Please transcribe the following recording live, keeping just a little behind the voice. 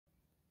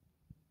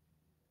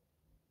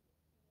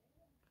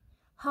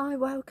Hi,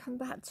 welcome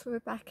back to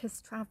Rebecca's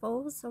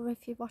Travels, or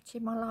if you're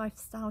watching my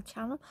lifestyle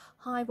channel,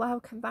 hi,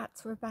 welcome back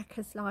to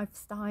Rebecca's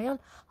Lifestyle.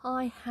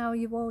 Hi, how are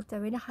you all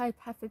doing? I hope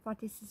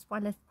everybody's as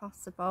well as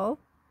possible.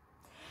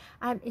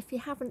 If you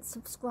haven't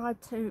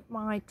subscribed to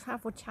my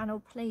travel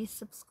channel, please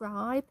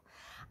subscribe,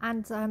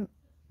 and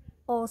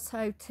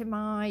also to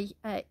my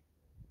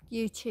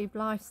YouTube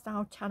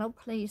lifestyle channel,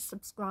 please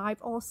subscribe.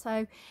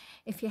 Also,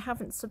 if you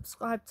haven't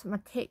subscribed to my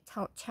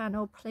TikTok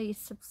channel, please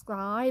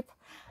subscribe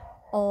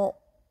or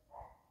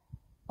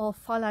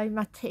follow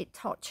my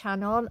TikTok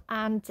channel,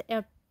 and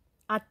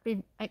I'd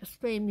be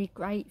extremely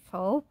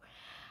grateful.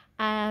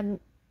 The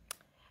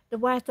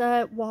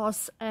weather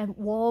was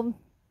warm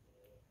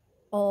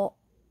or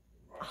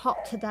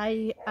hot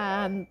today,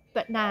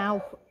 but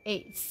now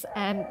it's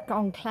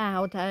gone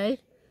cloudy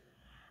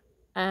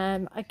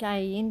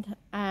again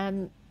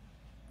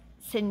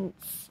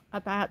since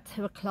about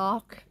 2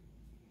 o'clock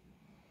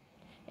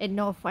in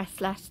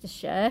northwest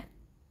Leicestershire.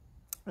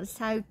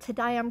 So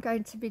today I'm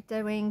going to be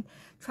doing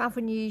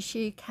Travel News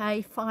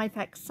UK 5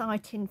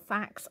 Exciting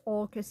Facts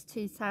August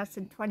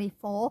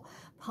 2024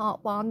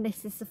 Part 1.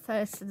 This is the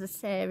first of the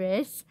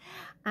series,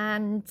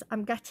 and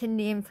I'm getting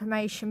the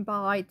information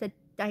by the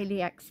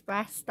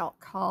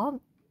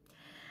dailyexpress.com.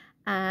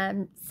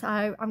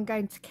 So I'm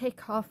going to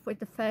kick off with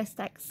the first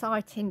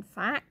exciting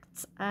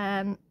fact.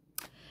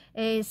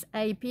 Is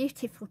a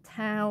beautiful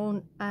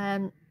town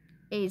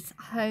is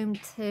home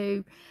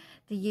to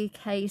the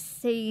UK's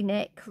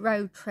scenic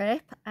road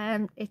trip,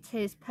 and it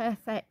is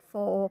perfect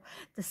for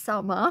the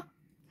summer.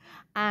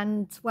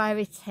 And where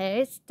it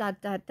is,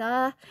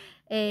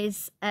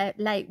 is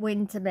Lake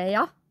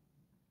Windermere,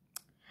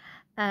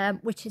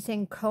 which is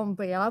in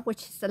Cumbria,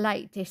 which is the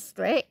Lake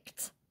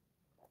District.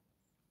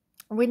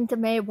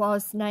 Windermere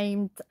was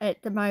named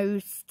the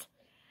most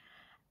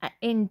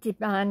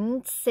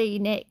in-demand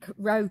scenic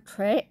road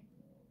trip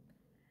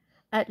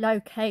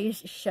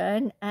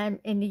location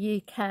in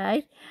the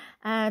UK,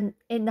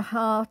 in the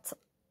heart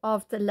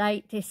of the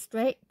Lake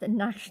District, the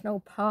national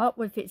park,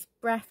 with its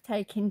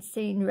breathtaking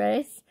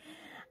sceneries.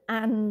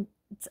 And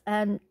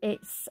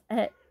it's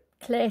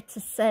clear to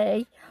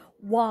see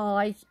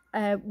why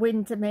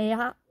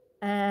Windermere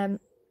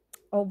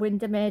or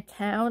Windermere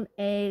Town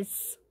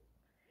is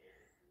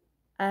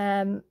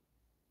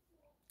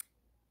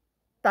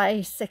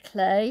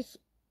basically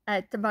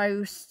the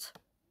most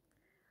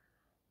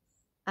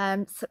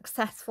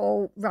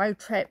successful road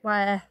trip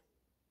where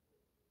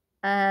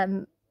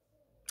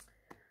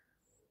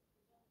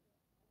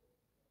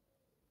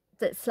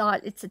that's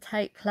likely to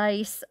take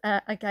place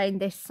again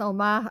this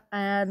summer.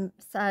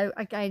 So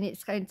again,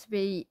 it's going to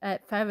be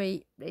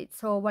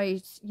it's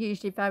always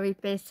usually very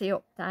busy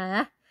up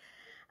there,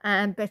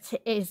 but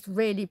it is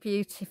really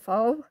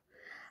beautiful,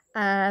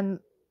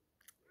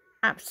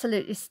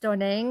 absolutely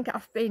stunning.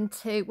 I've been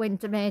to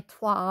Windermere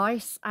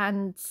twice,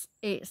 and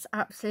it's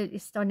absolutely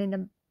stunning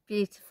and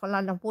beautiful,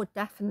 and I would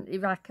definitely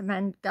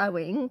recommend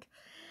going.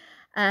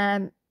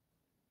 And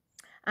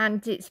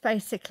it's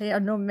basically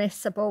an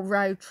unmissable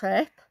road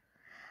trip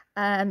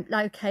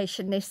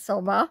location this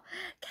summer.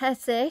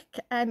 Keswick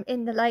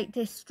in the Lake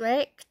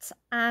District,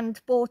 and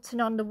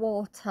Bourton on the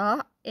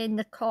Water in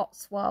the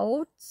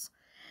Cotswolds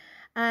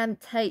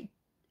take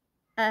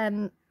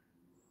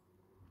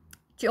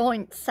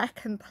joint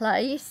second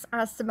place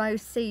as the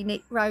most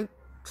scenic road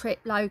trip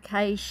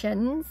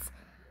locations,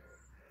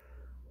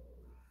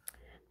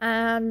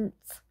 and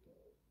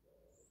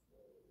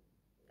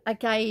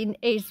again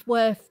is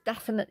worth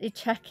definitely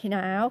checking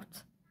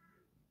out.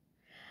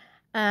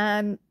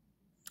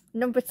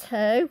 Number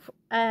 2,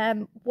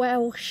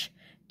 Welsh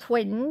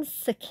twins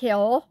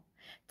secure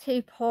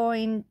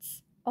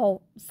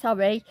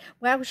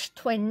Welsh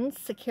twins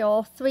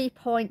secure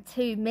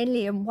 3.2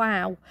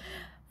 million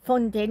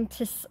funding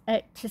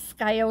to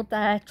scale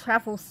their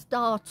travel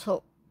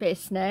startup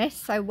business.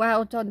 So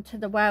well done to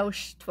the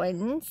Welsh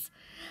twins.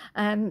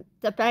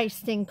 They're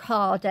based in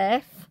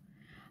Cardiff,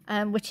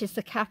 which is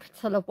the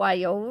capital of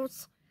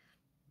Wales,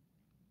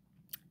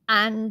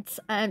 and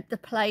the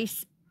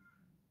place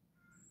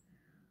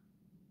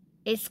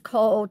is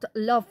called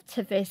Love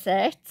to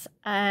Visit,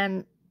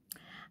 and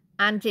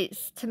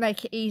it's to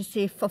make it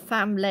easy for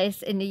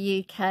families in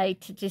the UK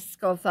to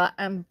discover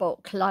and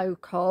book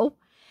local.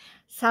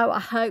 So I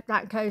hope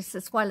that goes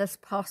as well as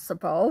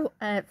possible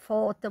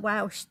for the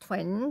Welsh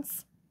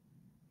twins.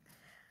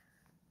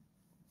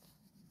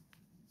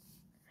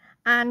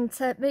 And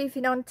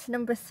moving on to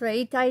number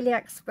 3, Daily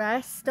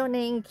Express,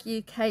 stunning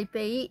UK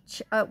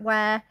beach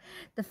where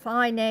the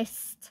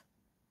finest,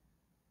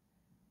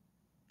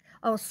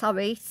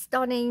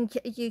 stunning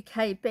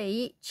UK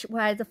beach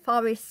where the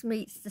forest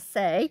meets the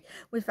sea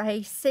with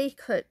a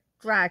secret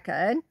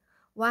dragon.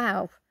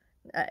 Wow,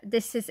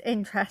 this is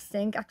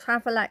interesting. A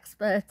travel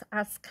expert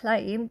has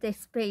claimed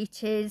this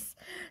beach is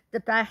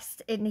the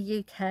best in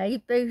the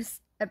UK,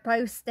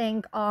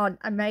 boasting on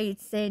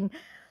amazing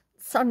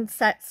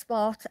sunset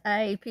spot,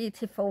 a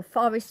beautiful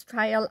forest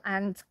trail,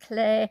 and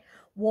clear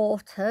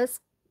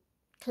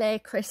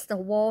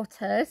crystal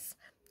waters.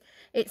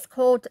 It's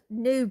called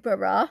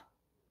Newborough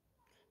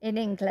in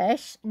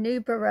English,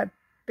 Newborough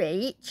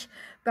Beach,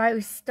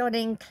 both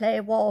stunning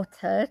clear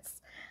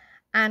waters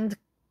and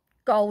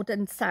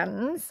golden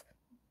sands.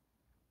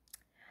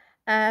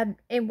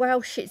 In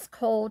Welsh it's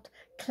called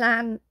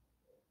Clan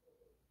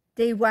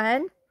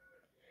Diwen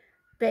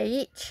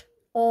Beach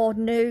or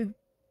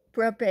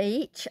Newborough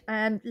Beach,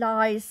 and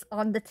lies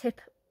on the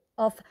tip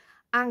of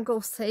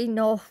Anglesey,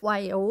 North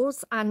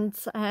Wales. And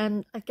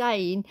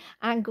again,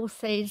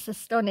 Anglesey is a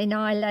stunning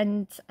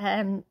island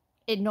in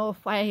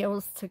North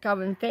Wales to go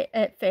and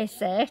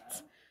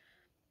visit.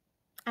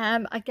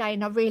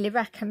 Again, I really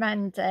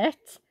recommend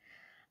it.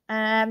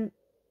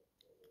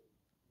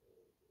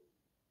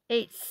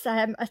 It's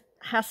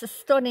has a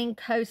stunning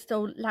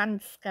coastal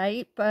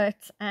landscape,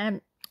 but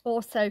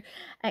also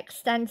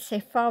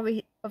extensive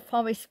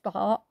forest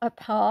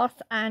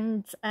path,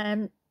 and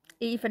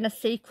even a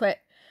secret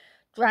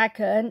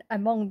dragon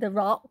among the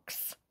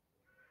rocks.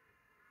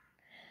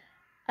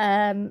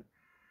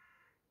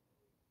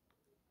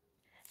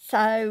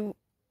 So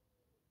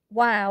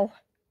wow.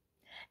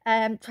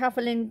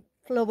 Travel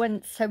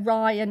influencer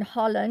Ryan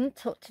Holland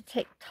took to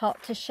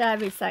TikTok to share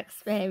his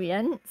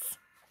experience.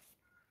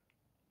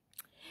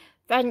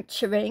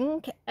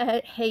 Venturing,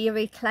 here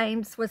he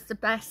claims, was the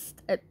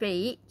best at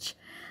beach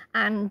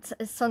and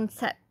a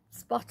sunset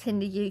spot in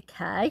the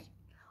UK,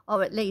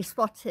 or at least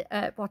what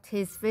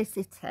is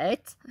visited.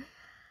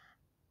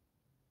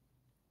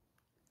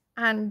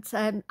 And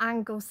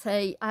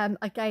Anglesey,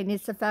 again,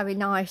 is a very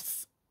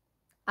nice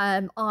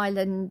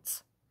island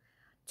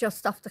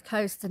just off the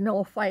coast of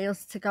North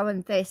Wales to go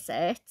and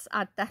visit.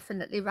 I'd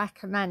definitely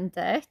recommend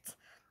it.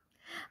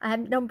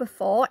 Number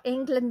 4,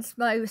 England's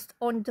most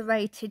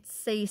underrated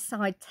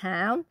seaside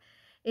town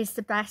is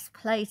the best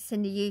place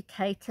in the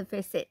UK to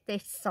visit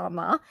this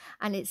summer,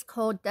 and it's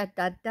called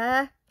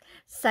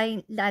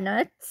St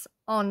Leonard's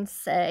on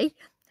Sea.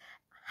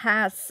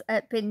 Has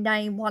been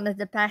named one of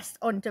the best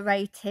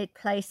underrated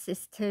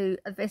places to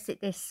visit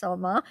this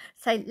summer.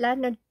 St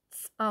Leonard's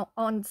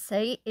on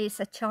Sea is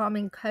a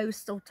charming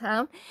coastal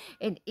town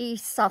in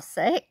East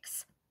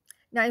Sussex,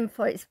 known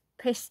for its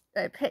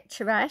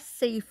picturesque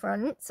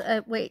seafront,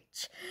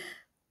 which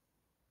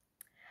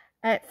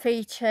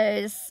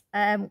features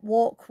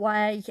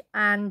walkway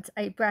and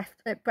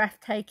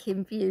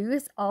breathtaking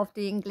views of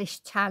the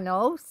English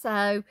Channel.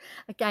 So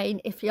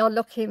again, if you're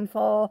looking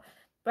for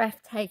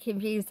breathtaking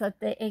views of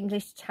the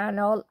English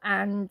Channel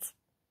and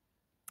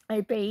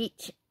a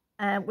beach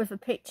with a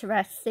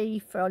picturesque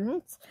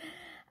seafront,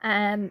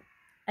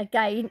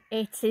 again,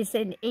 it is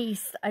in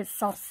East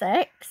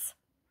Sussex,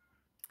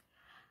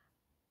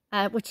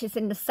 which is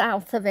in the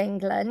south of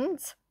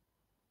England.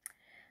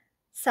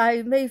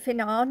 So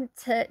moving on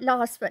to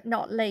last but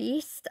not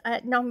least,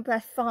 at number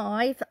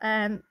 5,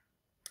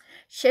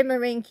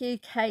 shimmering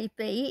UK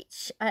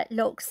beach. It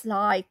looks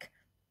like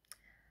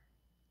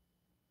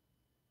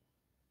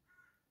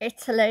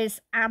Italy's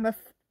Amalfi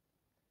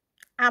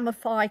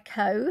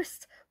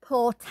Coast,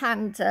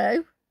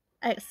 Portando.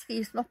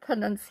 Excuse my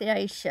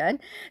pronunciation.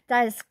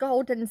 There's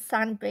golden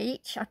sand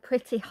beach, a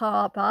pretty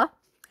harbour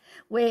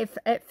with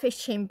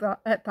fishing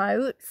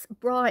boats,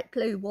 bright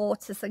blue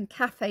waters and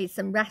cafes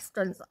and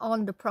restaurants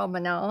on the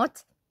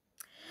promenade.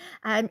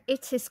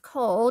 It is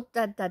called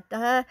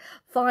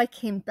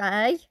Viking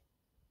Bay,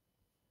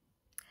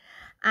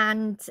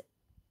 and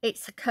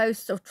it's a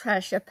coastal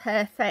treasure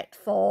perfect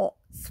for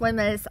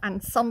swimmers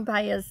and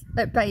sunbathers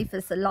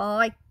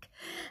alike.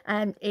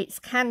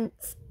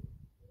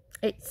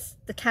 It's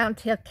the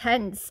County of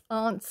Kent's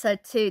answer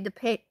to the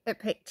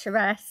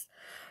picturesque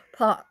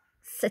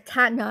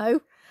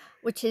Positano,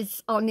 which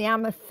is on the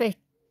Amalfi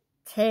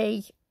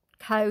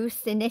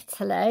coast in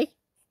Italy.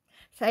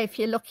 So if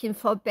you're looking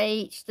for a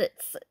beach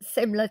that's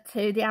similar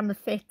to the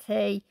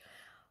Amalfi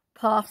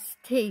Postano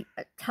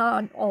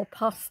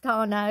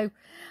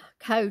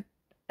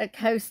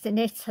coast in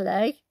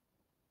Italy,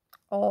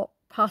 or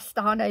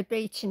Postano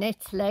Beach in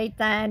Italy,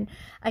 then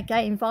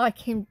again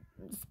Viking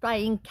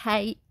Bay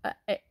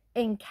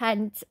in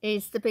Kent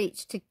is the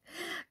beach to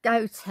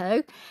go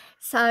to.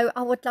 So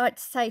I would like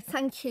to say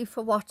thank you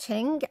for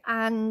watching,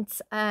 and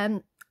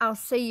I'll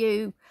see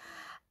you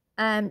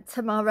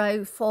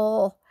tomorrow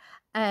for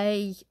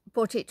a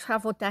budget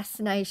travel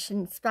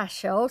destination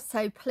special.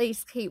 So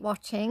please keep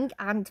watching,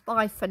 and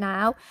bye for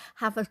now.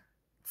 Have a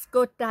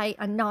good day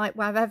and night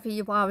wherever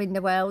you are in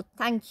the world.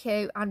 Thank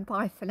you, and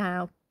bye for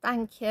now.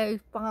 Thank you.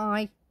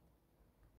 Bye.